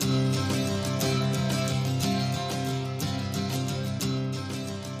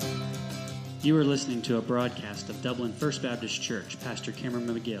You are listening to a broadcast of Dublin First Baptist Church, Pastor Cameron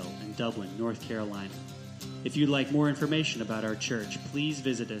McGill in Dublin, North Carolina. If you'd like more information about our church, please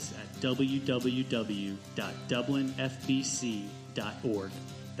visit us at www.dublinfbc.org.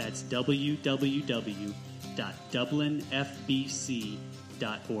 That's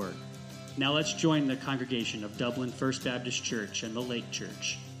www.dublinfbc.org. Now let's join the congregation of Dublin First Baptist Church and the Lake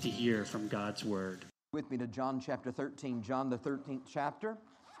Church to hear from God's Word. With me to John chapter 13, John the 13th chapter.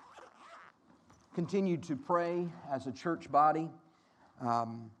 Continued to pray as a church body. As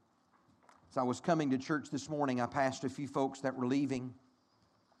I was coming to church this morning, I passed a few folks that were leaving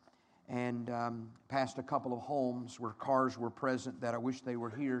and passed a couple of homes where cars were present that I wish they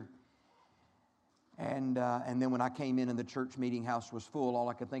were here. And then when I came in and the church meeting house was full, all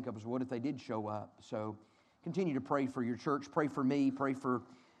I could think of was, what if they did show up? So continue to pray for your church. Pray for me. Pray for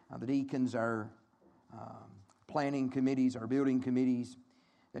the deacons, our planning committees, our building committees,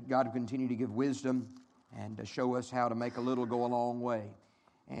 that God will continue to give wisdom and to show us how to make a little go a long way.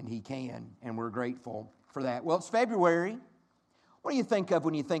 And He can, and we're grateful for that. Well, it's February. What do you think of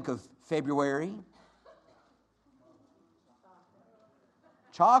when you think of February?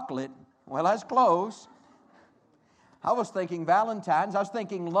 Chocolate. Well, that's close. I was thinking Valentine's. I was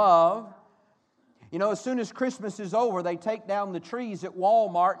thinking love. You know, as soon as Christmas is over, they take down the trees at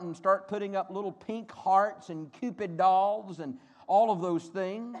Walmart and start putting up little pink hearts and Cupid dolls and all of those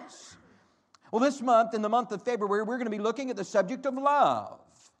things. Well, this month, in the month of February, we're going to be looking at the subject of love.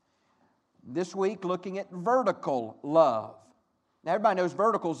 This week, looking at vertical love. Now, everybody knows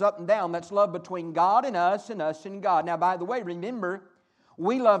vertical's up and down. That's love between God and us and God. Now, by the way, remember,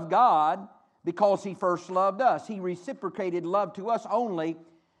 we love God because He first loved us. He reciprocated love to us only,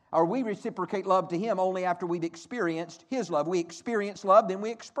 or we reciprocate love to Him only after we've experienced His love. We experience love, then we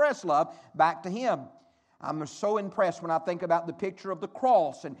express love back to Him. I'm so impressed when I think about the picture of the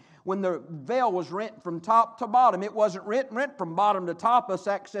cross. And when the veil was rent from top to bottom, it wasn't rent from bottom to top, us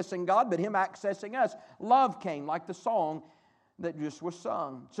accessing God, but Him accessing us. Love came, like the song that just was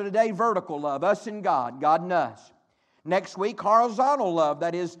sung. So today, vertical love, us and God, God and us. Next week, horizontal love,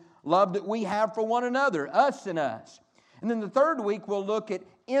 that is, love that we have for one another, us and us. And then the third week, we'll look at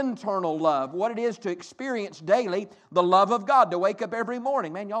internal love, what it is to experience daily the love of God, to wake up every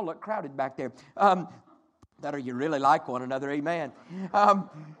morning. Man, y'all look crowded back there. That or you really like one another, amen.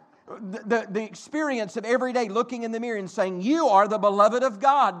 The experience of every day looking in the mirror and saying, you are the beloved of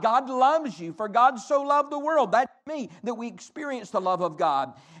God. God loves you, for God so loved the world. That's me, that we experience the love of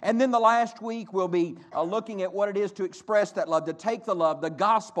God. And then the last week we'll be looking at what it is to express that love, to take the love, the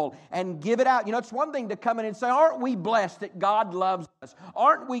gospel, and give it out. You know, it's one thing to come in and say, aren't we blessed that God loves us?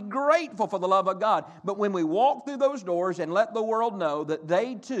 Aren't we grateful for the love of God? But when we walk through those doors and let the world know that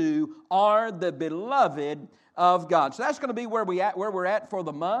they too are the beloved of God. So that's going to be where we're at for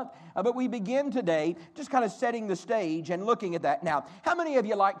the month. But we begin today just kind of setting the stage and looking at that. Now, how many of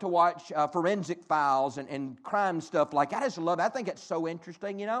you like to watch forensic files and crime stuff like that? I just love it. I think it's so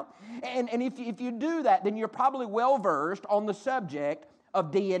interesting, you know. And if you do that, then you're probably well versed on the subject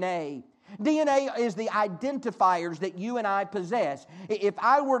of DNA. DNA is the identifiers that you and I possess. If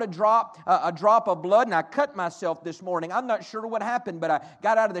I were to drop a drop of blood, and I cut myself this morning, I'm not sure what happened, but I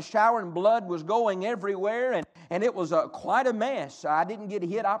got out of the shower and blood was going everywhere, and it was quite a mess. I didn't get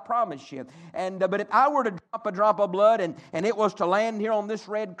hit, I promise you. But if I were to drop a drop of blood, and it was to land here on this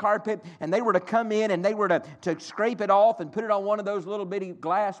red carpet, and they were to come in, and they were to scrape it off and put it on one of those little bitty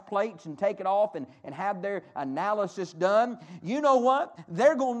glass plates and take it off and have their analysis done, you know what?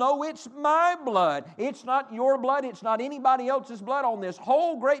 They're going to know it's my blood. It's not your blood. It's not anybody else's blood on this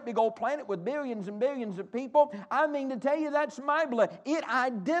whole great big old planet with billions and billions of people. I mean to tell you, that's my blood. It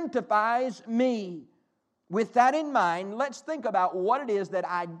identifies me. With that in mind, let's think about what it is that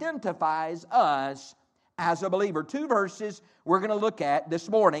identifies us as a believer. Two verses we're going to look at this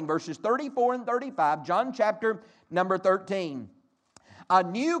morning, verses 34 and 35, John chapter number 13. A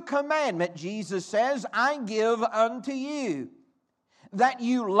new commandment, Jesus says, I give unto you, that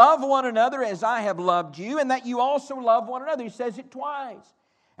you love one another as I have loved you, and that you also love one another. He says it twice.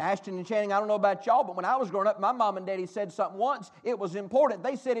 Ashton and Channing, I don't know about y'all, but when I was growing up, my mom and daddy said something once. It was important.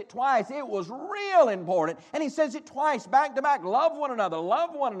 They said it twice. It was real important. And He says it twice, back to back. Love one another.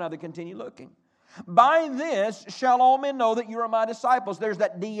 Love one another. Continue looking. By this shall all men know that you are my disciples. There's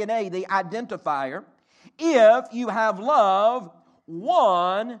that DNA, the identifier. If you have love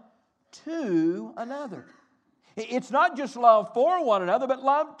one to another. It's not just love for one another, but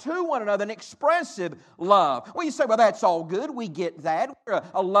love to one another, an expressive love. Well, you say, well, that's all good. We get that. We're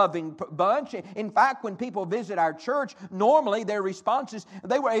a loving bunch. In fact, when people visit our church, normally their response is,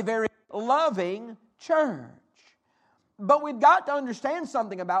 they were a very loving church. But we've got to understand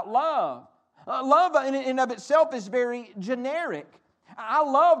something about love. Love in and of itself is very generic. I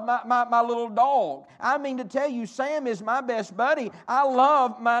love my little dog. I mean to tell you, Sam is my best buddy. I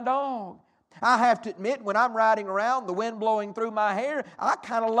love my dog. I have to admit, when I'm riding around, the wind blowing through my hair, I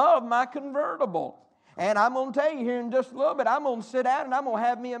kind of love my convertible. And I'm going to tell you here in just a little bit, I'm going to sit down and I'm going to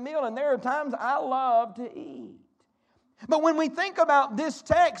have me a meal. And there are times I love to eat. But when we think about this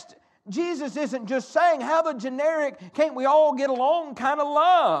text, Jesus isn't just saying, have a generic, can't we all get along kind of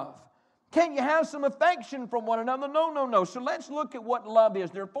love. Can't you have some affection from one another? No. So let's look at what love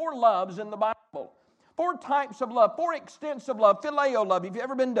is. There are 4 loves in the Bible. 4 types of love, 4 extents of love. Phileo love. Have you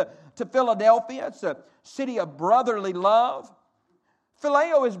ever been to Philadelphia? It's a city of brotherly love.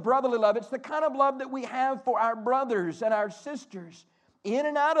 Phileo is brotherly love. It's the kind of love that we have for our brothers and our sisters in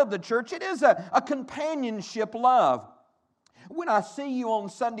and out of the church. It is a companionship love. When I see you on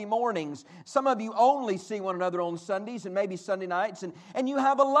Sunday mornings, some of you only see one another on Sundays and maybe Sunday nights, and you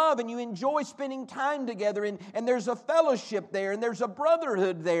have a love and you enjoy spending time together, and there's a fellowship there, and there's a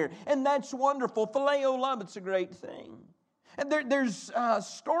brotherhood there, and that's wonderful. Phileo love, it's a great thing. And there's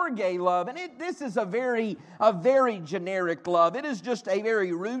storge love, and this is a very generic love. It is just a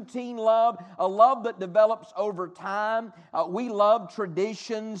very routine love, a love that develops over time. We love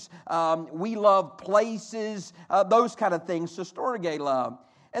traditions, we love places, those kind of things. So storge love.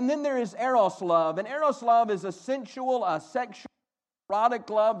 And then there is eros love, and eros love is a sensual, a sexual, erotic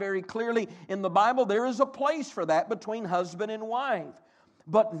love. Very clearly in the Bible, there is a place for that between husband and wife.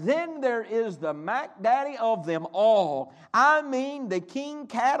 But then there is the Mac Daddy of them all. I mean, the king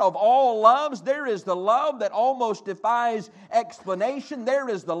cat of all loves. There is the love that almost defies explanation. There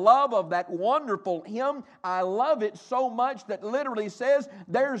is the love of that wonderful hymn. I love it so much that literally says,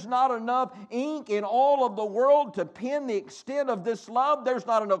 there's not enough ink in all of the world to pen the extent of this love. There's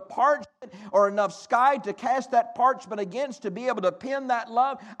not enough parchment or enough sky to cast that parchment against to be able to pen that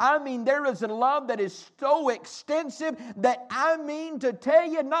love. I mean, there is a love that is so extensive that I mean to tell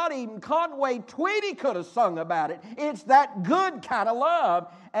you, not even Conway Twitty could have sung about it. It's that good kind of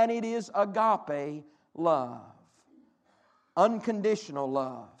love, and it is agape love. Unconditional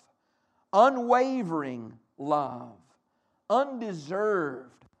love. Unwavering love.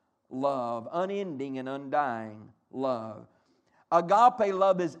 Undeserved love. Unending and undying love. Agape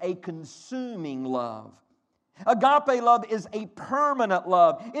love is a consuming love. Agape love is a permanent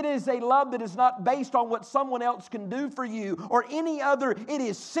love. It is a love that is not based on what someone else can do for you or any other. It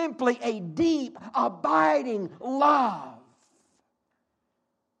is simply a deep, abiding love.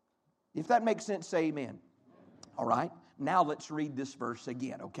 If that makes sense, say amen. All right, now let's read this verse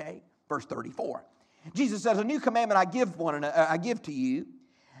again, okay? Verse 34. Jesus says, a new commandment I give to you,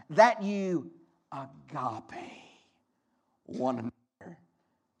 that you agape one another.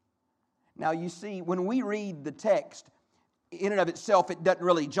 Now you see, when we read the text, in and of itself, it doesn't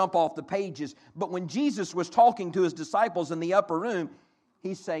really jump off the pages. But when Jesus was talking to His disciples in the upper room,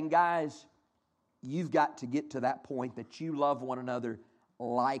 He's saying, guys, you've got to get to that point that you love one another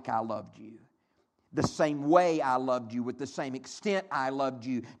like I loved you. The same way I loved you, with the same extent I loved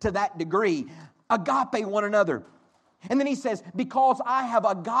you, to that degree. Agape one another. And then He says, because I have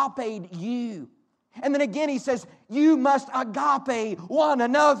agape'd you. And then again He says, you must agape one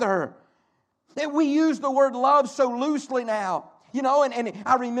another. We use the word love so loosely now. You know, and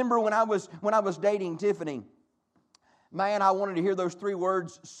I remember when I was dating Tiffany, man, I wanted to hear those 3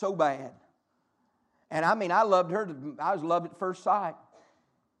 words so bad. And I mean, I loved her. I was loved at first sight.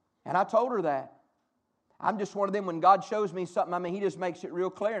 And I told her that. I'm just one of them, when God shows me something, I mean, He just makes it real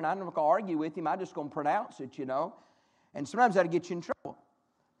clear, and I'm not going to argue with Him. I'm just going to pronounce it, you know. And sometimes that'll get you in trouble.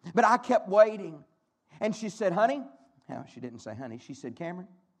 But I kept waiting. And she said, honey. No, she didn't say honey. She said, Cameron.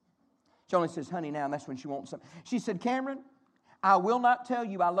 She only says honey now, and that's when she wants something. She said, Cameron, I will not tell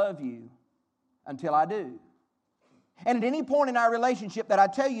you I love you until I do. And at any point in our relationship that I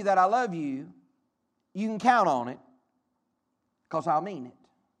tell you that I love you, you can count on it, because I'll mean it.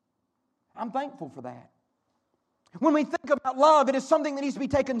 I'm thankful for that. When we think about love, it is something that needs to be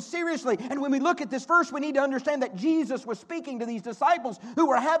taken seriously. And when we look at this verse, we need to understand that Jesus was speaking to these disciples who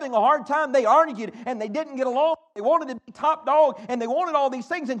were having a hard time. They argued and they didn't get along. They wanted to be top dog and they wanted all these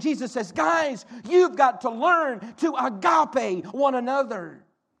things. And Jesus says, guys, you've got to learn to agape one another.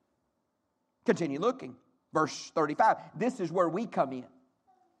 Continue looking. Verse 35. This is where we come in.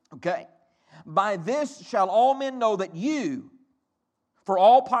 Okay. By this shall all men know that you, for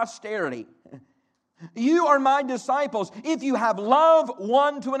all posterity, you are my disciples if you have love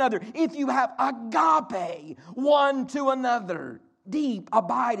one to another, if you have agape one to another. Deep,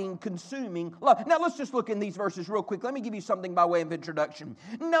 abiding, consuming love. Now let's just look in these verses real quick. Let me give you something by way of introduction.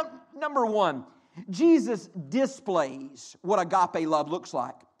 Number 1, Jesus displays what agape love looks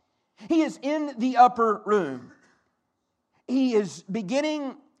like. He is in the upper room. He is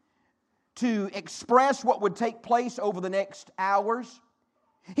beginning to express what would take place over the next hours.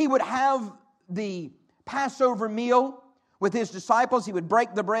 He would have the Passover meal with His disciples. He would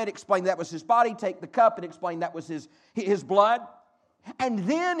break the bread, explain that was His body, take the cup and explain that was His blood. And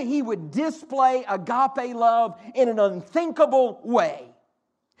then He would display agape love in an unthinkable way.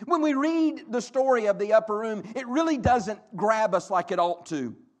 When we read the story of the upper room, it really doesn't grab us like it ought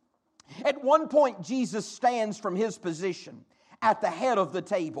to. At one point, Jesus stands from His position at the head of the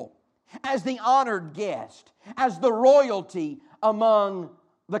table as the honored guest, as the royalty among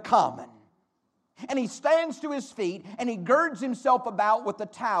the common. And He stands to His feet and He girds Himself about with a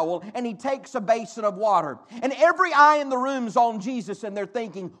towel and He takes a basin of water. And every eye in the room's on Jesus and they're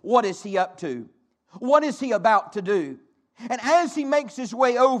thinking, what is He up to? What is He about to do? And as He makes His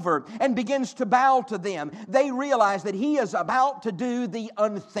way over and begins to bow to them, they realize that He is about to do the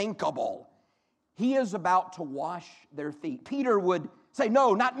unthinkable. He is about to wash their feet. Peter would say,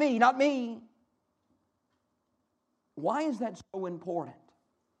 no, not me, not me. Why is that so important?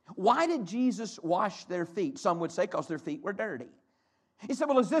 Why did Jesus wash their feet? Some would say because their feet were dirty. He said,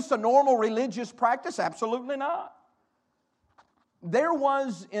 well, is this a normal religious practice? Absolutely not. There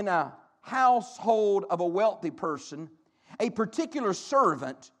was in a household of a wealthy person a particular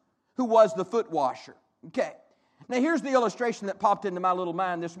servant who was the foot washer. Okay. Now here's the illustration that popped into my little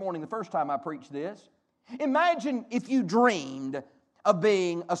mind this morning the first time I preached this. Imagine if you dreamed of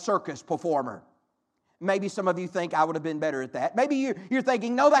being a circus performer. Maybe some of you think I would have been better at that. Maybe you're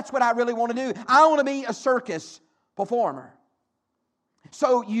thinking, no, that's what I really want to do. I want to be a circus performer.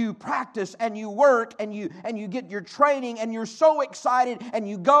 So you practice and you work and you get your training and you're so excited and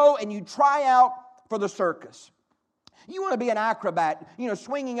you go and you try out for the circus. You want to be an acrobat,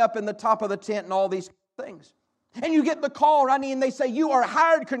 swinging up in the top of the tent and all these things. And you get the call, Ronnie, and they say, you are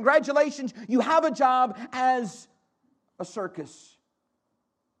hired. Congratulations. You have a job as a circus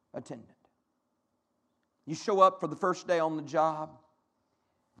attendant. You show up for the first day on the job.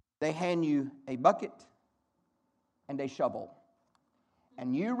 They hand you a bucket and a shovel.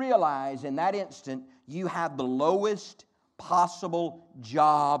 And you realize in that instant you have the lowest possible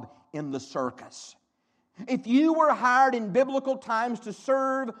job in the circus. If you were hired in biblical times to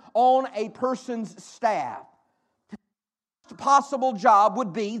serve on a person's staff, the lowest possible job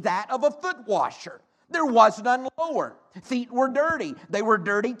would be that of a foot washer. There was none lower. Feet were dirty. They were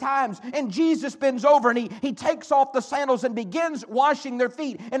dirty times. And Jesus bends over and he takes off the sandals and begins washing their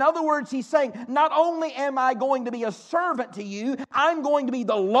feet. In other words, He's saying, not only am I going to be a servant to you, I'm going to be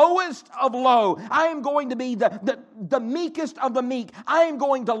the lowest of low. I am going to be the meekest of the meek. I am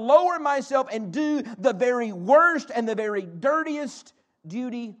going to lower myself and do the very worst and the very dirtiest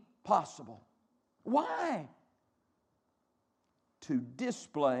duty possible. Why? To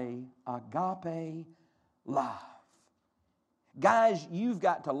display agape love. Guys, you've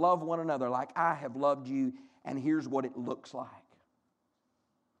got to love one another like I have loved you, and here's what it looks like.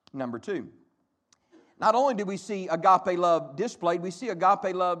 Number 2, not only do we see agape love displayed, we see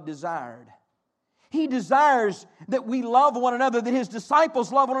agape love desired. He desires that we love one another, that His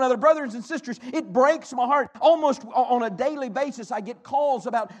disciples love one another. Brothers and sisters, it breaks my heart. Almost on a daily basis, I get calls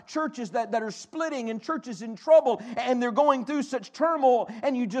about churches that are splitting and churches in trouble, and they're going through such turmoil,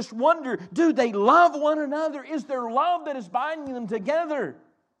 and you just wonder, do they love one another? Is there love that is binding them together?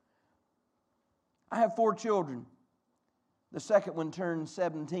 I have 4 children. The second one turned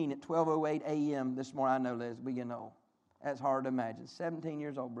 17 at 12:08 a.m. this morning. I know, Leslie, that's hard to imagine. 17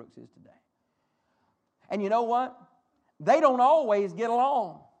 years old Brooks is today. And you know what? They don't always get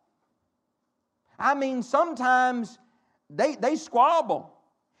along. I mean, sometimes they squabble.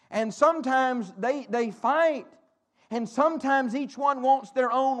 And sometimes they fight. And sometimes each one wants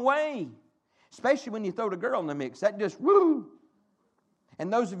their own way. Especially when you throw the girl in the mix. That just, woo!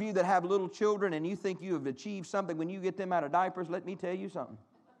 And those of you that have little children and you think you have achieved something when you get them out of diapers, let me tell you something.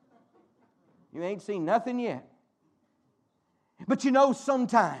 You ain't seen nothing yet. But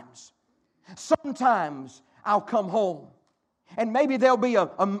sometimes I'll come home and maybe there'll be a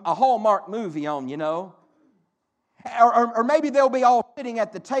Hallmark movie on, Or maybe they'll be all sitting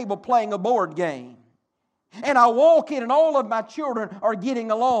at the table playing a board game. And I walk in and all of my children are getting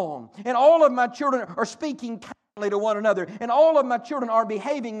along. And all of my children are speaking kindly to one another. And all of my children are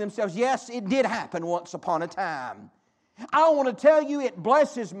behaving themselves. Yes, it did happen once upon a time. I want to tell you, it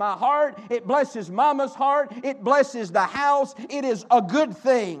blesses my heart. It blesses Mama's heart. It blesses the house. It is a good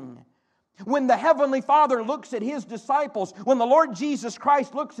thing. When the Heavenly Father looks at His disciples, when the Lord Jesus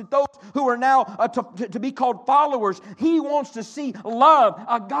Christ looks at those who are now to be called followers, He wants to see love,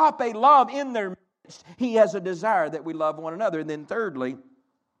 agape love in their midst. He has a desire that we love one another. And then thirdly,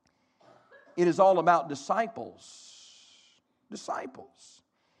 it is all about disciples. Disciples.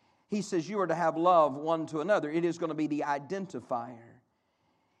 He says you are to have love one to another. It is going to be the identifier.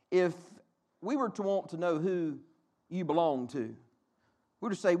 If we were to want to know who you belong to, we were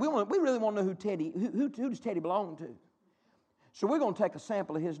to say, we really want to know who does Teddy belong to. So we're going to take a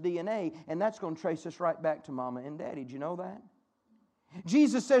sample of his DNA, and that's going to trace us right back to Mama and Daddy. Do you know that?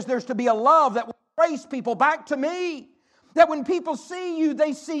 Jesus says there's to be a love that will trace people back to me. That when people see you,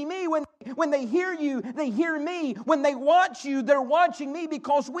 they see me. When they hear you, they hear me. When they watch you, they're watching me,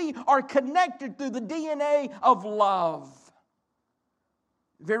 because we are connected through the DNA of love.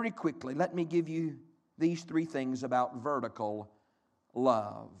 Very quickly, let me give you these three things about vertical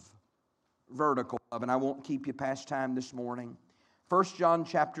love. Vertical love, and I won't keep you past time this morning. 1 John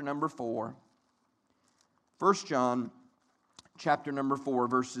chapter number 4. 1 John chapter number 4,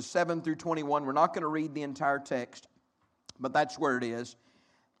 verses 7 through 21. We're not going to read the entire text, but that's where it is.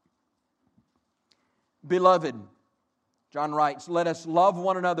 Beloved, John writes, let us love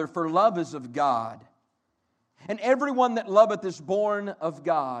one another, for love is of God. And everyone that loveth is born of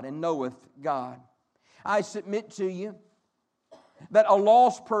God and knoweth God. I submit to you that a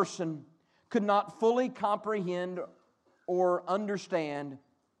lost person could not fully comprehend or understand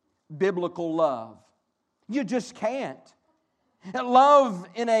biblical love. You just can't. And love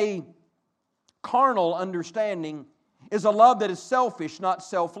in a carnal understanding is a love that is selfish, not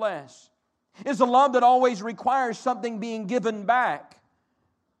selfless. It's a love that always requires something being given back.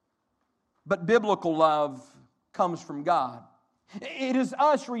 But biblical love comes from God. It is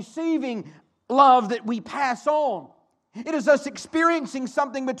us receiving love that we pass on. It is us experiencing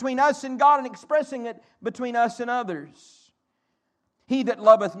something between us and God and expressing it between us and others. He that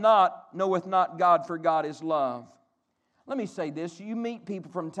loveth not knoweth not God, for God is love. Let me say this. You meet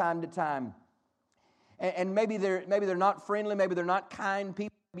people from time to time, and maybe they're not friendly, maybe they're not kind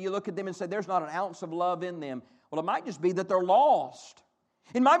people. You look at them and say, there's not an ounce of love in them. Well, it might just be that they're lost.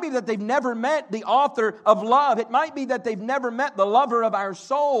 It might be that they've never met the author of love. It might be that they've never met the lover of our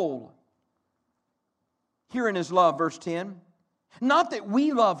soul. Herein is love, verse 10. Not that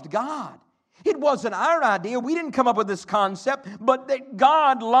we loved God. It wasn't our idea. We didn't come up with this concept, but that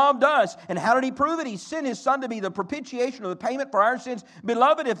God loved us. And how did He prove it? He sent His Son to be the propitiation or the payment for our sins.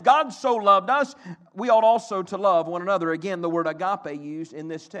 Beloved, if God so loved us, we ought also to love one another. Again, the word agape used in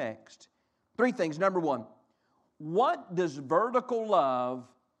this text. Three things. Number one, what does vertical love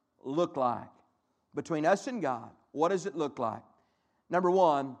look like between us and God? What does it look like? Number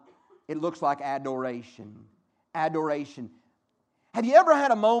one, it looks like adoration. Adoration. Have you ever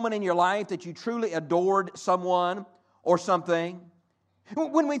had a moment in your life that you truly adored someone or something?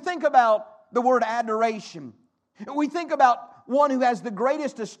 When we think about the word adoration, we think about one who has the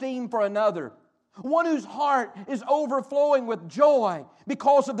greatest esteem for another, one whose heart is overflowing with joy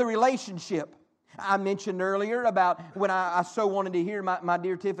because of the relationship. I mentioned earlier about when I so wanted to hear my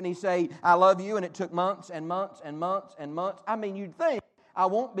dear Tiffany say, I love you, and it took months and months and months and months. I mean, you'd think I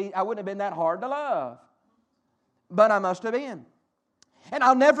wouldn't have been that hard to love. But I must have been. And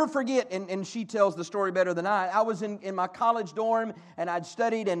I'll never forget, and she tells the story better than I was in my college dorm, and I'd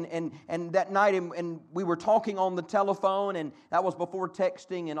studied, and that night, and we were talking on the telephone, and that was before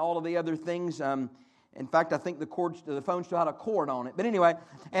texting and all of the other things. In fact, I think the phone still had a cord on it. But anyway,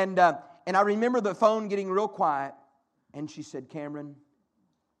 and I remember the phone getting real quiet, and she said, Cameron,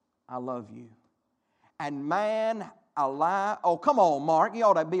 I love you. And man, oh, come on, Mark, you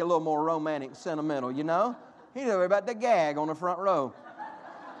ought to be a little more romantic, sentimental, you know? He's about to gag on the front row.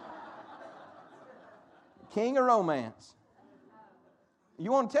 King of romance. You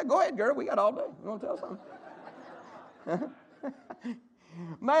want to tell? Go ahead, girl. We got all day. You want to tell something?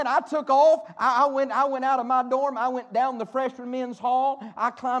 Man, I took off. I went out of my dorm. I went down the freshman men's hall.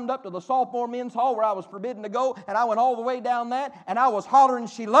 I climbed up to the sophomore men's hall where I was forbidden to go, and I went all the way down that, and I was hollering,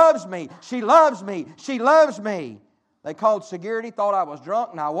 she loves me, she loves me, she loves me. They called security, thought I was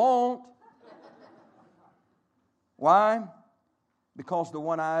drunk, and I won't. Why? Because the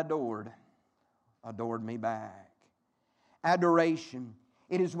one I adored me back. Adoration.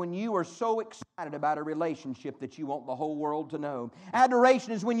 It is when you are so excited about a relationship that you want the whole world to know.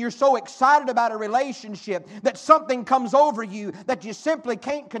 Adoration is when you're so excited about a relationship that something comes over you that you simply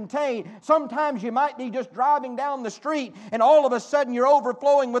can't contain. Sometimes you might be just driving down the street and all of a sudden you're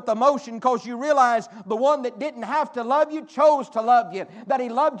overflowing with emotion because you realize the one that didn't have to love you chose to love you. That He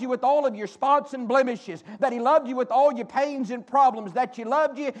loved you with all of your spots and blemishes. That He loved you with all your pains and problems. That He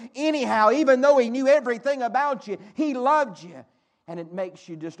loved you anyhow, even though He knew everything about you. He loved you. And it makes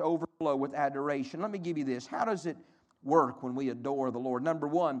you just overflow with adoration. Let me give you this. How does it work when we adore the Lord? Number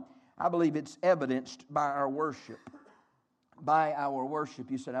one, I believe it's evidenced by our worship. by our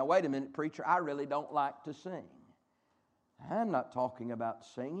worship. You say, now wait a minute, preacher, I really don't like to sing. I'm not talking about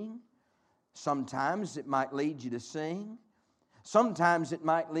singing. Sometimes it might lead you to sing. Sometimes it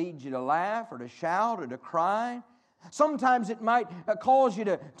might lead you to laugh or to shout or to cry. Sometimes it might cause you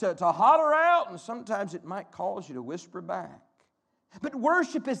to holler out, and sometimes it might cause you to whisper back. But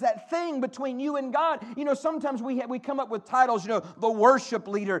worship is that thing between you and God. You know, sometimes we come up with titles, the worship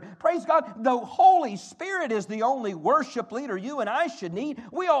leader. Praise God, the Holy Spirit is the only worship leader you and I should need.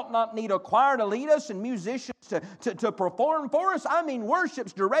 We ought not need a choir to lead us and musicians to perform for us. I mean,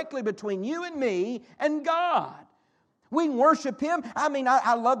 worship's directly between you and me and God. We can worship Him. I mean,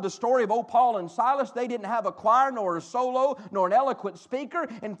 I love the story of old Paul and Silas. They didn't have a choir, nor a solo, nor an eloquent speaker.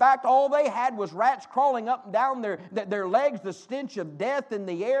 In fact, all they had was rats crawling up and down their legs, the stench of death in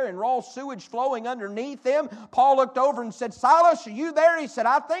the air and raw sewage flowing underneath them. Paul looked over and said, Silas, are you there? He said,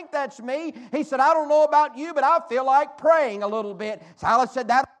 I think that's me. He said, I don't know about you, but I feel like praying a little bit. Silas said,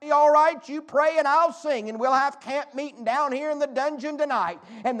 that'll be all right. You pray and I'll sing, and we'll have camp meeting down here in the dungeon tonight.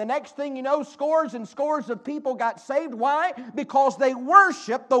 And the next thing you know, scores and scores of people got saved. Why? Because they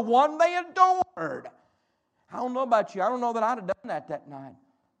worshiped the one they adored. I don't know about you. I don't know that I'd have done that night.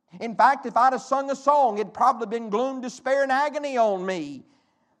 In fact, if I'd have sung a song, it'd probably been gloom, despair, and agony on me.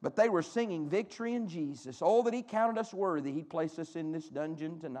 But they were singing victory in Jesus. Oh, that He counted us worthy. He'd place us in this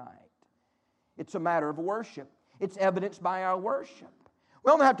dungeon tonight. It's a matter of worship. It's evidenced by our worship. We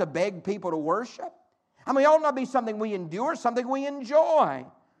don't have to beg people to worship. I mean, it ought not be something we endure, something we enjoy.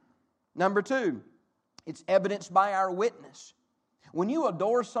 Number 2, it's evidenced by our witness. When you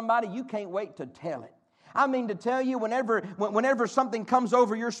adore somebody, you can't wait to tell it. I mean, to tell you, whenever something comes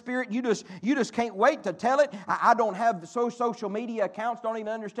over your spirit, you just can't wait to tell it. I don't have social media accounts, don't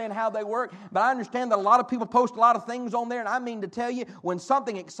even understand how they work, but I understand that a lot of people post a lot of things on there, and I mean to tell you, when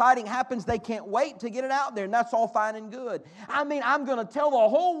something exciting happens, they can't wait to get it out there, and that's all fine and good. I mean, I'm going to tell the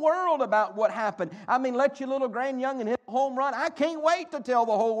whole world about what happened. I mean, let your little grandyoungin hit a home run. I can't wait to tell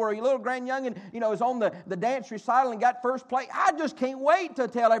the whole world. Your little grandyoungin, is on the dance recital and got first place. I just can't wait to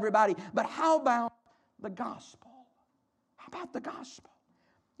tell everybody. But how about the gospel? How about the gospel?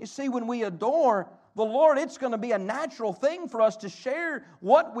 You see, when we adore the Lord, it's going to be a natural thing for us to share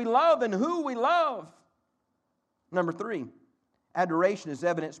what we love and who we love. Number 3, adoration is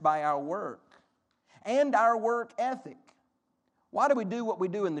evidenced by our work and our work ethic. Why do we do what we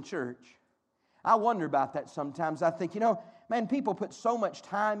do in the church? I wonder about that sometimes. I think, man, people put so much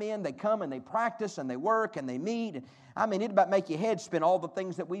time in. They come and they practice and they work and they meet. I mean, it'd about make your head spin, all the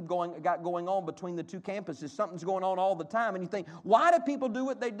things that we've got going on between the two campuses. Something's going on all the time. And you think, why do people do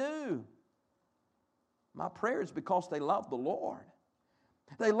what they do? My prayer is because they love the Lord.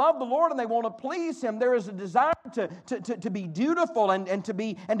 They love the Lord and they want to please Him. There is a desire to be dutiful and to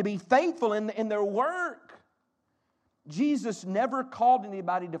be faithful in their work. Jesus never called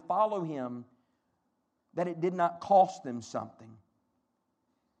anybody to follow Him that it did not cost them something.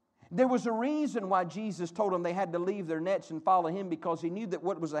 There was a reason why Jesus told them they had to leave their nets and follow Him, because He knew that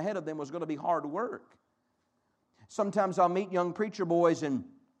what was ahead of them was going to be hard work. Sometimes I'll meet young preacher boys and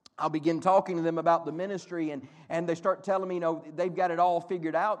I'll begin talking to them about the ministry, and they start telling me, they've got it all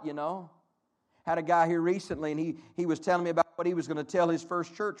figured out, Had a guy here recently, and he was telling me about what he was going to tell his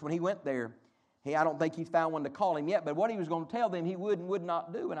first church when he went there. I don't think he's found one to call him yet, but what he was going to tell them he would and would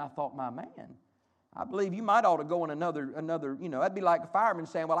not do. And I thought, my man, I believe you might ought to go in another, that'd be like a fireman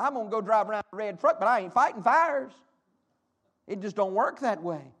saying, well, I'm going to go drive around a red truck, but I ain't fighting fires. It just don't work that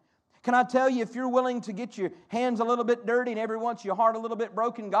way. Can I tell you, if you're willing to get your hands a little bit dirty and every once your heart a little bit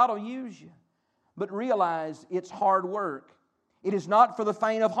broken, God will use you. But realize it's hard work. It is not for the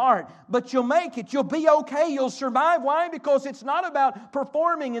faint of heart, but you'll make it. You'll be okay. You'll survive. Why? Because it's not about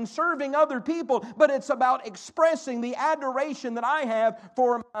performing and serving other people, but it's about expressing the adoration that I have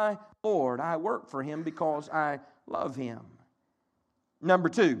for my Lord. I work for Him because I love Him. Number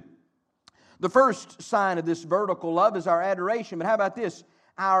 2, the first sign of this vertical love is our adoration. But how about this?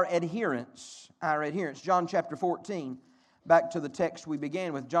 Our adherence. Our adherence. John chapter 14. Back to the text we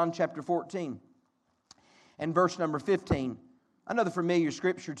began with. John chapter 14 and verse number 15. Another familiar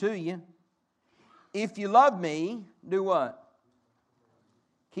scripture to you. If you love me, do what?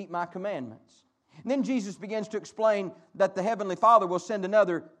 Keep my commandments. And then Jesus begins to explain that the Heavenly Father will send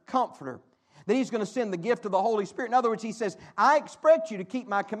another comforter. That He's going to send the gift of the Holy Spirit. In other words, He says, I expect you to keep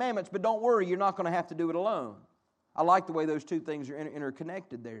my commandments, but don't worry, you're not going to have to do it alone. I like the way those two things are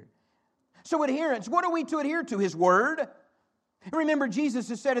interconnected there. So adherence, what are we to adhere to? His Word, Remember, Jesus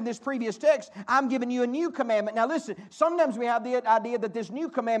has said in this previous text, I'm giving you a new commandment. Now listen, sometimes we have the idea that this new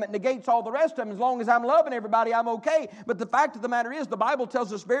commandment negates all the rest of them. As long as I'm loving everybody, I'm okay. But the fact of the matter is, the Bible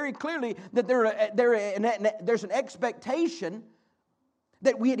tells us very clearly that there's an expectation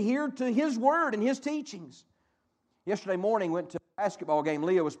that we adhere to His Word and His teachings. Yesterday morning, went to a basketball game.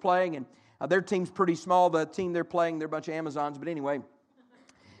 Leah was playing, and their team's pretty small. The team they're playing, they're a bunch of Amazons, but anyway.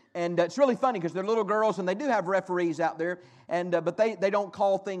 And it's really funny because they're little girls, and they do have referees out there, but they don't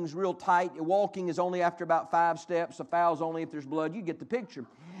call things real tight. Walking is only after about 5 steps. A foul's only if there's blood. You get the picture.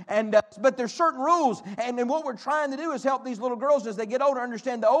 But there's certain rules, and what we're trying to do is help these little girls as they get older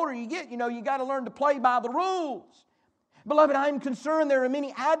understand the older you get, you got to learn to play by the rules. Beloved, I'm concerned there are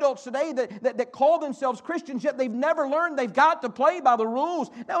many adults today that call themselves Christians, yet they've never learned they've got to play by the rules.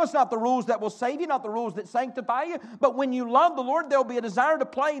 Now, it's not the rules that will save you, not the rules that sanctify you, but when you love the Lord, there'll be a desire to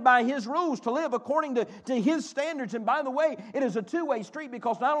play by His rules, to live according to His standards. And by the way, it is a two-way street,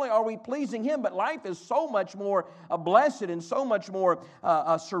 because not only are we pleasing Him, but life is so much more blessed and so much more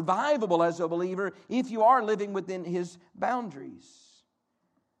survivable as a believer if you are living within His boundaries.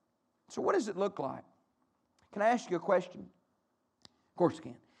 So what does it look like? Can I ask you a question? Of course you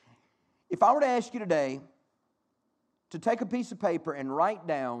can. If I were to ask you today to take a piece of paper and write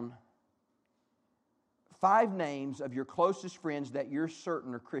down 5 names of your closest friends that you're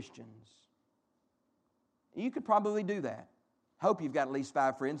certain are Christians, you could probably do that. I hope you've got at least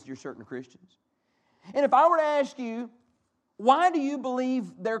 5 friends that you're certain are Christians. And if I were to ask you, why do you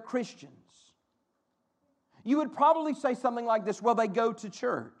believe they're Christians? You would probably say something like this: well, they go to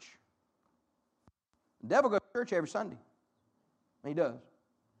church. The devil goes to church every Sunday. He does.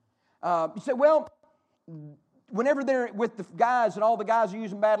 You say, well, whenever they're with the guys and all the guys are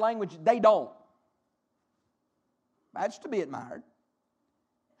using bad language, they don't. That's to be admired.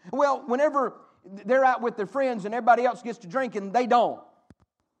 Well, whenever they're out with their friends and everybody else gets to drinking, they don't.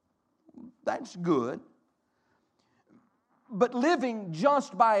 That's good. But living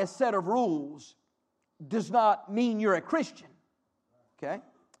just by a set of rules does not mean you're a Christian. Okay?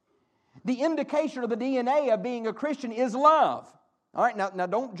 The indication of the DNA of being a Christian is love. All right, now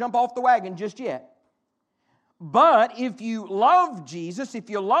don't jump off the wagon just yet. But if you love Jesus, if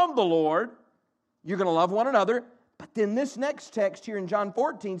you love the Lord, you're going to love one another. But then this next text here in John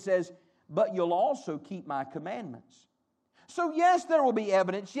 14 says, but you'll also keep my commandments. So yes, there will be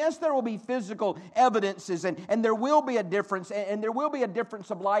evidence. Yes, there will be physical evidences, and there will be a difference, and there will be a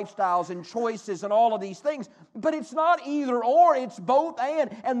difference of lifestyles and choices and all of these things. But it's not either or, it's both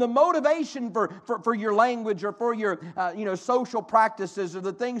and. And the motivation for your language or for your social practices or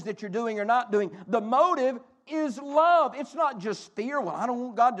the things that you're doing or not doing, the motive is love. It's not just fear. Well, I don't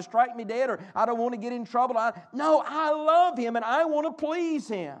want God to strike me dead, or I don't want to get in trouble. No, I love Him and I want to please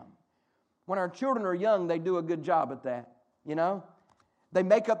Him. When our children are young, they do a good job at that. They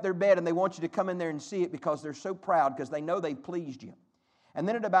make up their bed and they want you to come in there and see it because they're so proud because they know they pleased you. And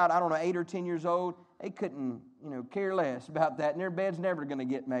then at about, 8 or 10 years old, they couldn't, care less about that. And their bed's never going to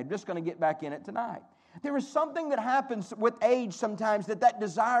get made. Just going to get back in it tonight. There is something that happens with age sometimes, that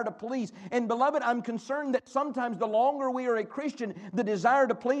desire to please. And beloved, I'm concerned that sometimes the longer we are a Christian, the desire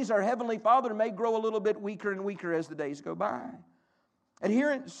to please our Heavenly Father may grow a little bit weaker and weaker as the days go by.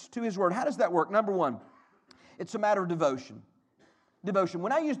 Adherence to His Word. How does that work? Number one, it's a matter of devotion. Devotion.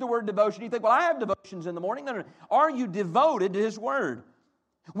 When I use the word devotion, you think, well, I have devotions in the morning. No. Are you devoted to His Word?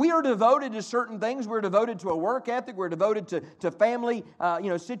 We are devoted to certain things. We're devoted to a work ethic. We're devoted to family,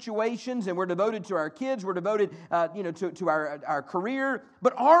 situations, and we're devoted to our kids. We're devoted, to our career.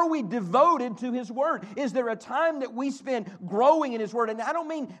 But are we devoted to His Word? Is there a time that we spend growing in His Word? And I don't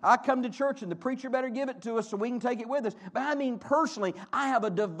mean I come to church and the preacher better give it to us so we can take it with us. But I mean personally, I have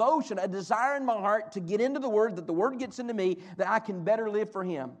a devotion, a desire in my heart to get into the Word, that the Word gets into me, that I can better live for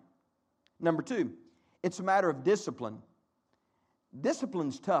Him. Number two, it's a matter of discipline.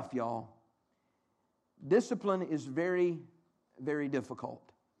 Discipline's tough, y'all. Discipline is very, very difficult.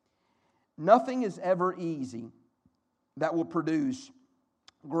 Nothing is ever easy that will produce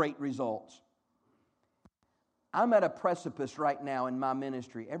great results. I'm at a precipice right now in my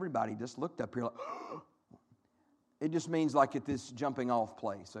ministry. Everybody just looked up here like, it just means like at this jumping off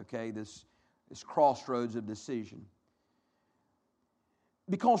place, okay? This crossroads of decision.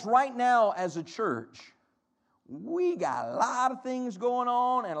 Because right now as a church, we got a lot of things going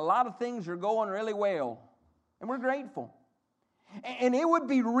on, and a lot of things are going really well. And we're grateful. And it would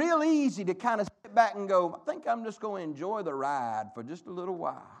be real easy to kind of sit back and go, I think I'm just going to enjoy the ride for just a little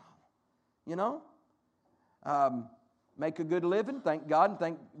while. Make a good living, thank God, and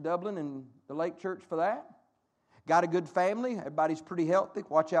thank Dublin and the Lake Church for that. Got a good family, everybody's pretty healthy.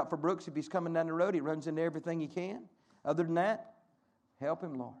 Watch out for Brooks if he's coming down the road. He runs into everything he can. Other than that, help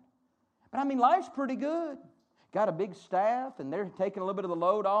him, Lord. But I mean, life's pretty good. Got a big staff, and they're taking a little bit of the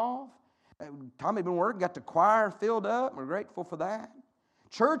load off. Tommy been working, got the choir filled up. We're grateful for that.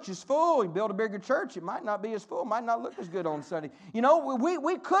 Church is full. You build a bigger church, it might not be as full, might not look as good on Sunday. You know,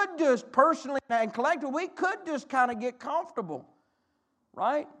 we could just personally and collectively, we could just kind of get comfortable,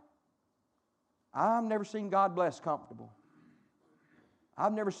 right? I've never seen God bless comfortable.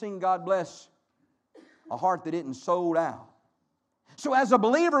 I've never seen God bless a heart that isn't sold out. So as a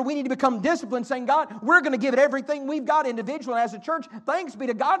believer, we need to become disciplined, saying, God, we're going to give it everything we've got individually as a church. Thanks be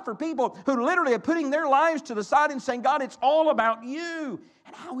to God for people who literally are putting their lives to the side and saying, God, it's all about you.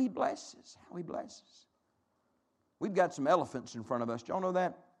 And how He blesses, how He blesses. We've got some elephants in front of us. Do y'all know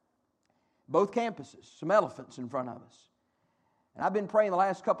that? Both campuses, some elephants in front of us. And I've been praying the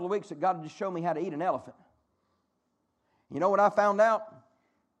last couple of weeks that God would just show me how to eat an elephant. You know what I found out?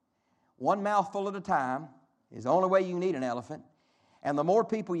 One mouthful at a time is the only way you can eat an elephant. And the more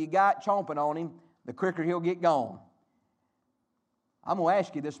people you got chomping on him, the quicker he'll get gone. I'm going to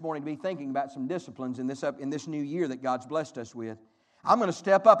ask you this morning to be thinking about some disciplines in this new year that God's blessed us with. I'm going to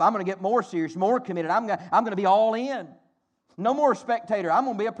step up. I'm going to get more serious, more committed. I'm going to be all in. No more spectator. I'm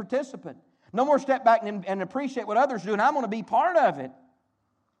going to be a participant. No more step back and appreciate what others do, and I'm going to be part of it.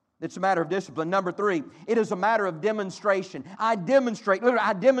 It's a matter of discipline. Number 3, it is a matter of demonstration. I demonstrate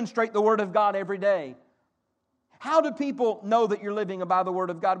the Word of God every day. How do people know that you're living by the Word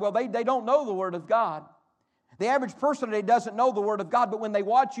of God? Well, they don't know the Word of God. The average person today doesn't know the Word of God, but when they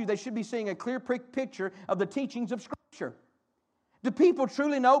watch you, they should be seeing a clear picture of the teachings of Scripture. Do people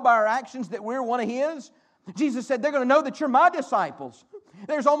truly know by our actions that we're one of His? Jesus said, they're going to know that you're my disciples.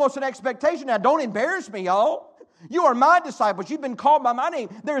 There's almost an expectation. Now, don't embarrass me, y'all. You are my disciples. You've been called by my name.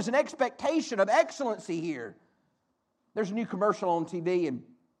 There is an expectation of excellency here. There's a new commercial on TV, and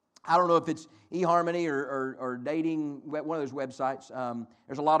I don't know if it's eHarmony or dating, one of those websites.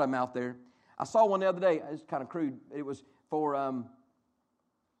 There's a lot of them out there. I saw one the other day. It's kind of crude. It was for I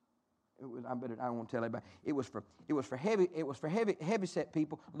don't want to tell everybody. It was for heavy set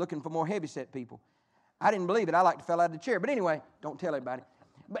people looking for more heavy set people. I didn't believe it. I like to fell out of the chair. But anyway, don't tell everybody.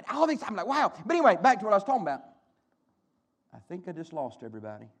 But all these, I'm like, wow. But anyway, back to what I was talking about. I think I just lost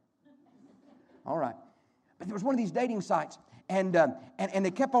everybody. All right. But there was one of these dating sites, and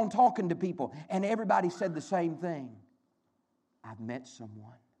they kept on talking to people, and everybody said the same thing. I've met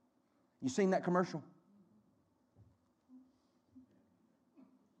someone. You seen that commercial?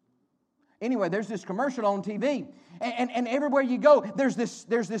 Anyway, there's this commercial on TV, and everywhere you go, there's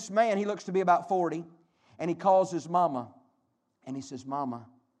this man. He looks to be about 40, and he calls his mama, and he says, Mama,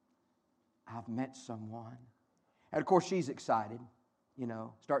 I've met someone. And of course, she's excited,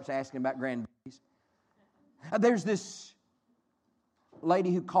 starts asking about grandbabies. There's this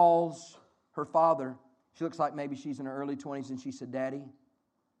lady who calls her father. She looks like maybe she's in her early 20s, and she said, Daddy,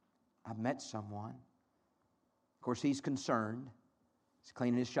 I've met someone. Of course, he's concerned. He's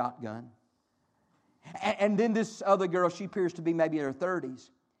cleaning his shotgun. And then this other girl, she appears to be maybe in her 30s.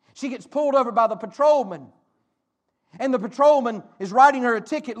 She gets pulled over by the patrolman. And the patrolman is writing her a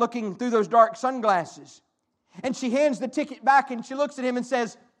ticket looking through those dark sunglasses. And she hands the ticket back and she looks at him and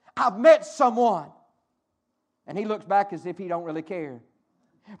says, I've met someone. And he looks back as if he don't really care.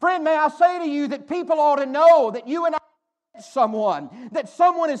 Friend, may I say to you that people ought to know that you and I met someone, that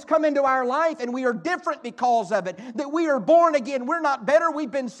someone has come into our life and we are different because of it, that we are born again. We're not better.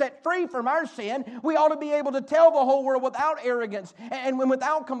 We've been set free from our sin. We ought to be able to tell the whole world without arrogance and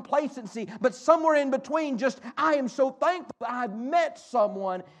without complacency, but somewhere in between just, I am so thankful that I've met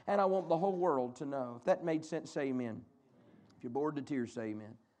someone and I want the whole world to know. If that made sense, say amen. If you're bored to tears, say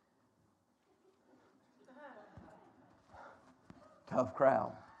amen. Tough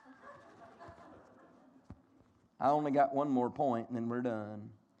crowd. I only got one more point and then we're done.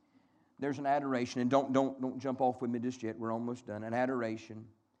 There's an adoration, and don't jump off with me just yet. We're almost done. An adoration.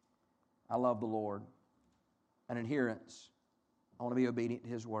 I love the Lord. An adherence. I want to be obedient to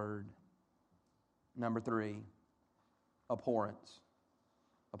His Word. Number 3, abhorrence.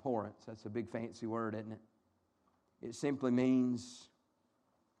 Abhorrence. That's a big fancy word, isn't it? It simply means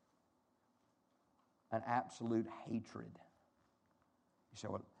an absolute hatred. You say,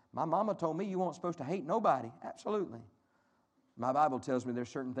 well, my mama told me you weren't supposed to hate nobody. Absolutely. My Bible tells me there's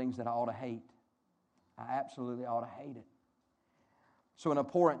certain things that I ought to hate. I absolutely ought to hate it. So an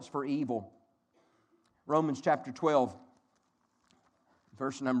abhorrence for evil. Romans chapter 12,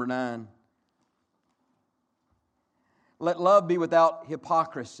 verse number 9. Let love be without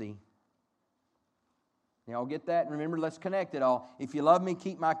hypocrisy. Y'all get that? And remember, let's connect it all. If you love me,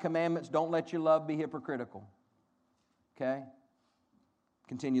 keep my commandments. Don't let your love be hypocritical. Okay?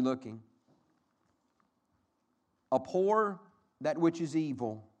 Continue looking. Abhor that which is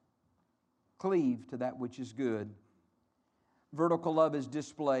evil. Cleave to that which is good. Vertical love is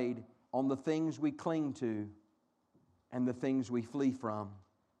displayed on the things we cling to and the things we flee from.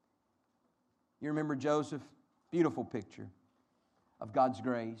 You remember Joseph? Beautiful picture of God's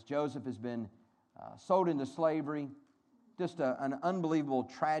grace. Joseph has been sold into slavery, just an unbelievable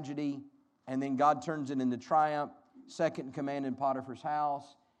tragedy, and then God turns it into triumph. Second in command in Potiphar's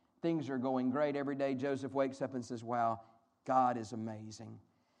house. Things are going great every day. Joseph wakes up and says, wow, God is amazing.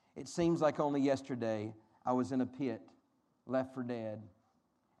 It seems like only yesterday I was in a pit, left for dead.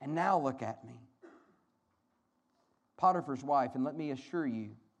 And now look at me. Potiphar's wife, and let me assure you,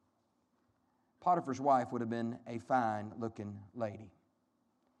 Potiphar's wife would have been a fine-looking lady.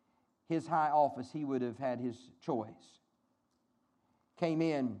 His high office, he would have had his choice. Came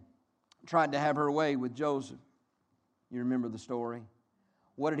in, tried to have her way with Joseph. You remember the story?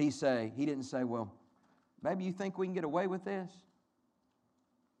 What did he say? He didn't say, well, maybe you think we can get away with this?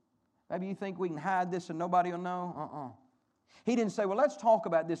 Maybe you think we can hide this and nobody will know? He didn't say, well, let's talk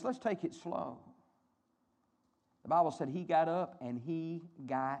about this. Let's take it slow. The Bible said he got up and he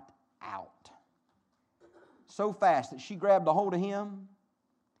got out. So fast that she grabbed a hold of him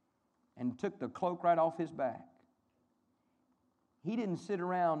and took the cloak right off his back. He didn't sit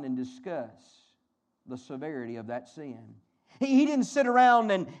around and discuss the severity of that sin. He didn't sit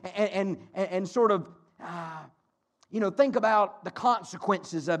around and sort of, think about the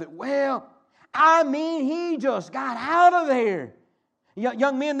consequences of it. Well, he just got out of there.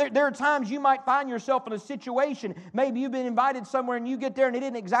 Young men, there are times you might find yourself in a situation. Maybe you've been invited somewhere and you get there and it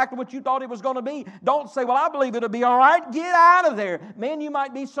isn't exactly what you thought it was going to be. Don't say, well, I believe it'll be all right. Get out of there. Man, you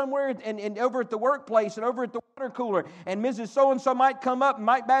might be somewhere and over at the workplace and over at the water cooler and Mrs. So-and-so might come up and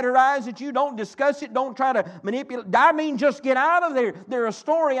might bat her eyes at you. Don't discuss it. Don't try to manipulate. Just get out of there. There is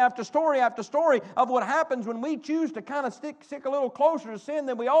story after story after story of what happens when we choose to kind of stick a little closer to sin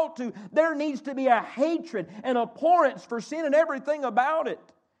than we ought to. There needs to be a hatred and abhorrence for sin and everything about it.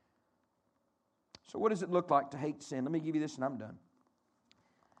 So what does it look like to hate sin? Let me give you this and I'm done.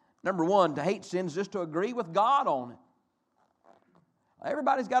 Number one, to hate sin is just to agree with God on it.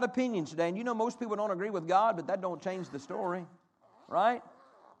 Everybody's got opinions today, and most people don't agree with God, but that don't change the story, right?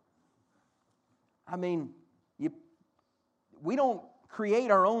 We don't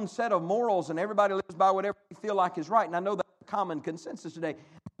create our own set of morals, and everybody lives by whatever we feel like is right, and I know that's a common consensus today.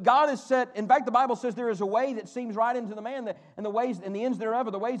 God has set, in fact, the Bible says there is a way that seems right unto the man, and the ways and the ends thereof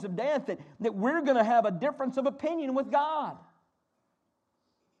are the ways of death, that we're going to have a difference of opinion with God.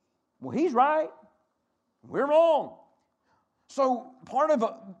 Well, He's right. We're wrong. So part of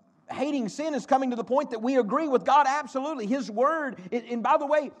hating sin is coming to the point that we agree with God absolutely. His Word, and by the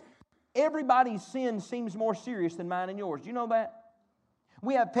way, everybody's sin seems more serious than mine and yours. Do you know that?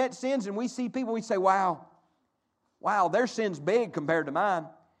 We have pet sins and we see people, we say, wow, their sin's big compared to mine.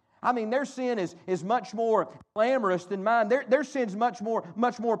 Their sin is much more glamorous than mine. Their sin's much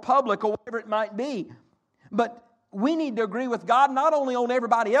more public or whatever it might be. But we need to agree with God not only on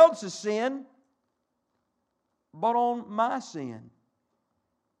everybody else's sin, but on my sin.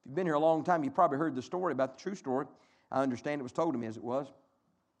 If you've been here a long time, you've probably heard the story about the true story. I understand it was told to me as it was.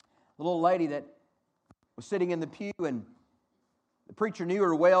 The little lady that was sitting in the pew and the preacher knew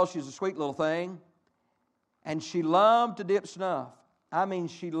her well. She was a sweet little thing. And she loved to dip snuff.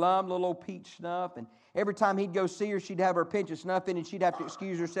 She loved little old peach snuff. And every time he'd go see her, she'd have her pinch of snuff in and she'd have to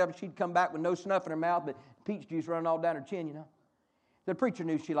excuse herself. And she'd come back with no snuff in her mouth, but peach juice running all down her chin, The preacher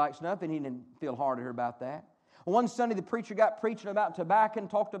knew she liked snuff and he didn't feel hard at her about that. One Sunday the preacher got preaching about tobacco and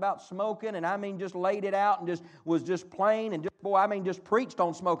talked about smoking and just laid it out and was plain and just preached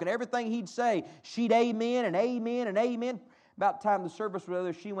on smoking. Everything he'd say, she'd amen and amen and amen. About the time the service was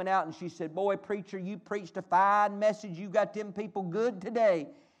over, she went out and she said, boy, preacher, you preached a fine message. You got them people good today.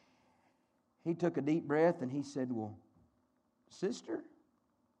 He took a deep breath and he said, well, sister,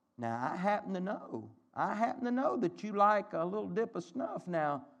 now I happen to know that you like a little dip of snuff.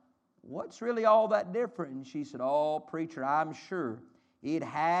 Now, what's really all that different? And she said, oh, preacher, I'm sure it'd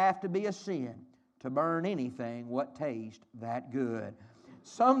have to be a sin to burn anything what tastes that good.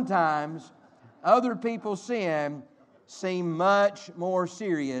 Sometimes other people's sin seem much more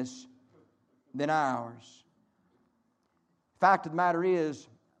serious than ours. Fact of the matter is,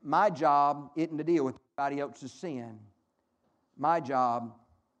 my job isn't to deal with anybody else's sin. My job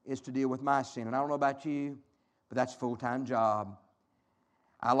is to deal with my sin. And I don't know about you, but that's a full-time job.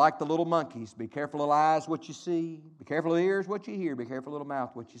 I like the little monkeys. Be careful, little eyes, what you see. Be careful, little ears, what you hear. Be careful, little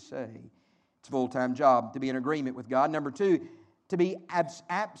mouth, what you say. It's a full-time job to be in agreement with God. Number two, to be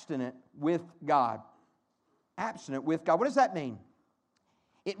abstinent with God. Abstinent with God. What does that mean?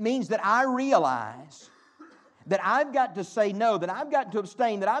 It means that I realize that I've got to say no, that I've got to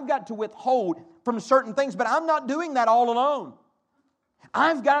abstain, that I've got to withhold from certain things, but I'm not doing that all alone.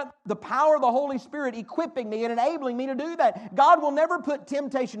 I've got the power of the Holy Spirit equipping me and enabling me to do that. God will never put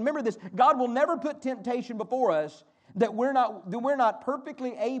temptation, remember this, God will never put temptation before us that we're not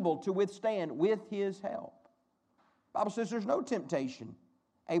perfectly able to withstand with His help. The Bible says there's no temptation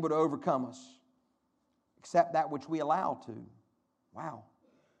able to overcome us except that which we allow to. Wow.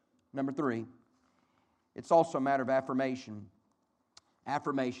 Number 3, it's also a matter of affirmation.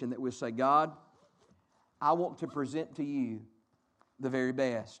 Affirmation that we'll say, God, I want to present to You the very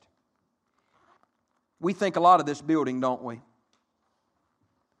best. We think a lot of this building, don't we?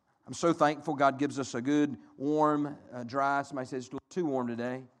 I'm so thankful God gives us a good, warm, dry, somebody says it's a little too warm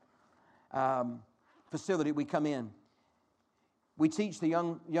today, facility we come in. We teach the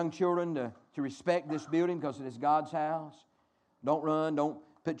young children to respect this building because it is God's house. Don't run, don't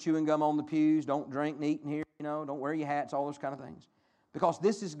put chewing gum on the pews, don't drink and eat in here, don't wear your hats, all those kind of things. Because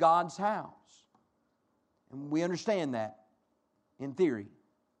this is God's house. And we understand that in theory.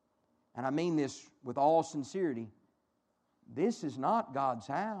 And I mean this with all sincerity. This is not God's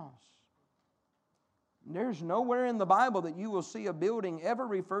house. There's nowhere in the Bible that you will see a building ever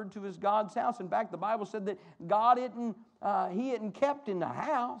referred to as God's house. In fact, the Bible said that God He isn't kept in a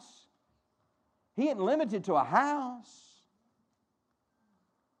house. He isn't limited to a house.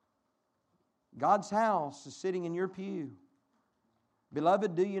 God's house is sitting in your pew.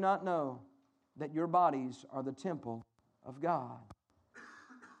 Beloved, do you not know that your bodies are the temple of God?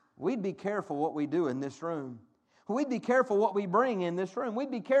 We'd be careful what we do in this room. We'd be careful what we bring in this room.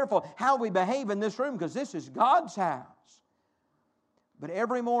 We'd be careful how we behave in this room because this is God's house. But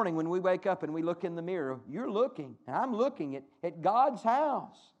every morning when we wake up and we look in the mirror, you're looking, and I'm looking at God's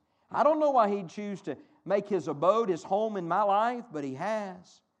house. I don't know why He'd choose to make His abode, His home in my life, but He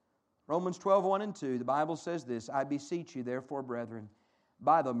has. Romans 12:1-2, the Bible says this, I beseech you therefore, brethren,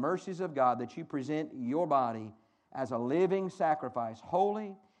 by the mercies of God, that you present your body as a living sacrifice,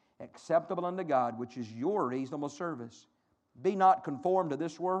 holy, acceptable unto God, which is your reasonable service. Be not conformed to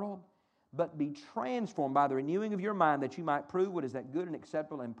this world, but be transformed by the renewing of your mind, that you might prove what is that good and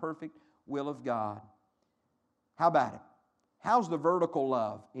acceptable and perfect will of God. How about it? How's the vertical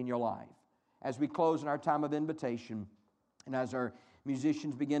love in your life? As we close in our time of invitation, and as our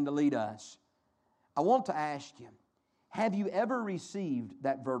musicians begin to lead us, I want to ask you, have you ever received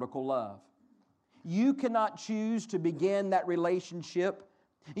that vertical love? You cannot choose to begin that relationship.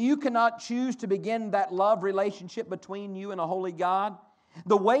 You cannot choose to begin that love relationship between you and a holy God.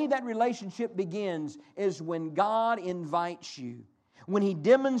 The way that relationship begins is when God invites you, when He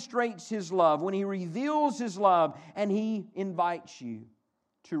demonstrates His love, when He reveals His love, and He invites you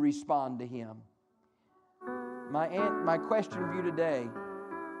to respond to Him. My question for you today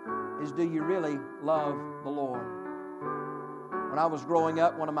is, do you really love the Lord? When I was growing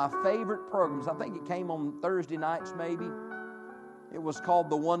up, one of my favorite programs, I think it came on Thursday nights maybe, it was called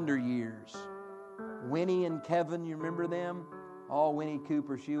The Wonder Years. Winnie and Kevin, you remember them? Oh, Winnie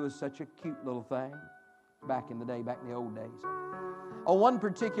Cooper, she was such a cute little thing back in the day, back in the old days. On one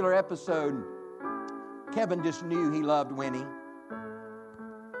particular episode, Kevin just knew he loved Winnie.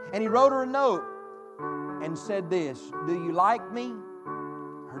 And he wrote her a note and said this, do you like me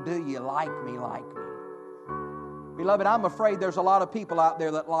or do you like me like me? Beloved, I'm afraid there's a lot of people out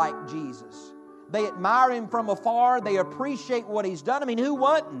there that like Jesus. They admire Him from afar. They appreciate what He's done. I mean, who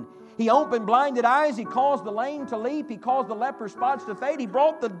wouldn't? He opened blinded eyes. He caused the lame to leap. He caused the leper spots to fade. He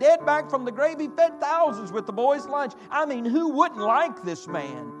brought the dead back from the grave. He fed thousands with the boys' lunch. I mean, who wouldn't like this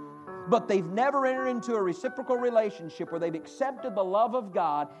man? But they've never entered into a reciprocal relationship where they've accepted the love of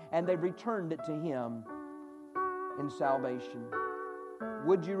God and they've returned it to Him in salvation.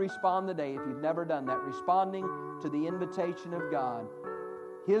 Would you respond today if you've never done that? Responding to the invitation of God,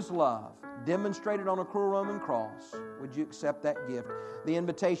 His love demonstrated on a cruel Roman cross. Would you accept that gift? The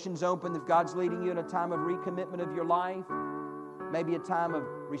invitation's open if God's leading you in a time of recommitment of your life. Maybe a time of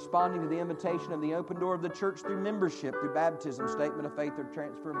responding to the invitation of the open door of the church through membership, through baptism, statement of faith, or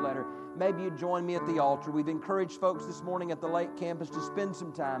transfer of letter. Maybe you join me at the altar. We've encouraged folks this morning at the Lake Campus to spend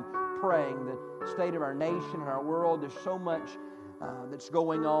some time praying the state of our nation and our world. There's so much that's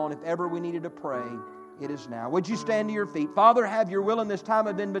going on. If ever we needed to pray, it is now. Would you stand to your feet? Father, have your will in this time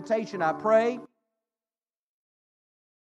of invitation, I pray.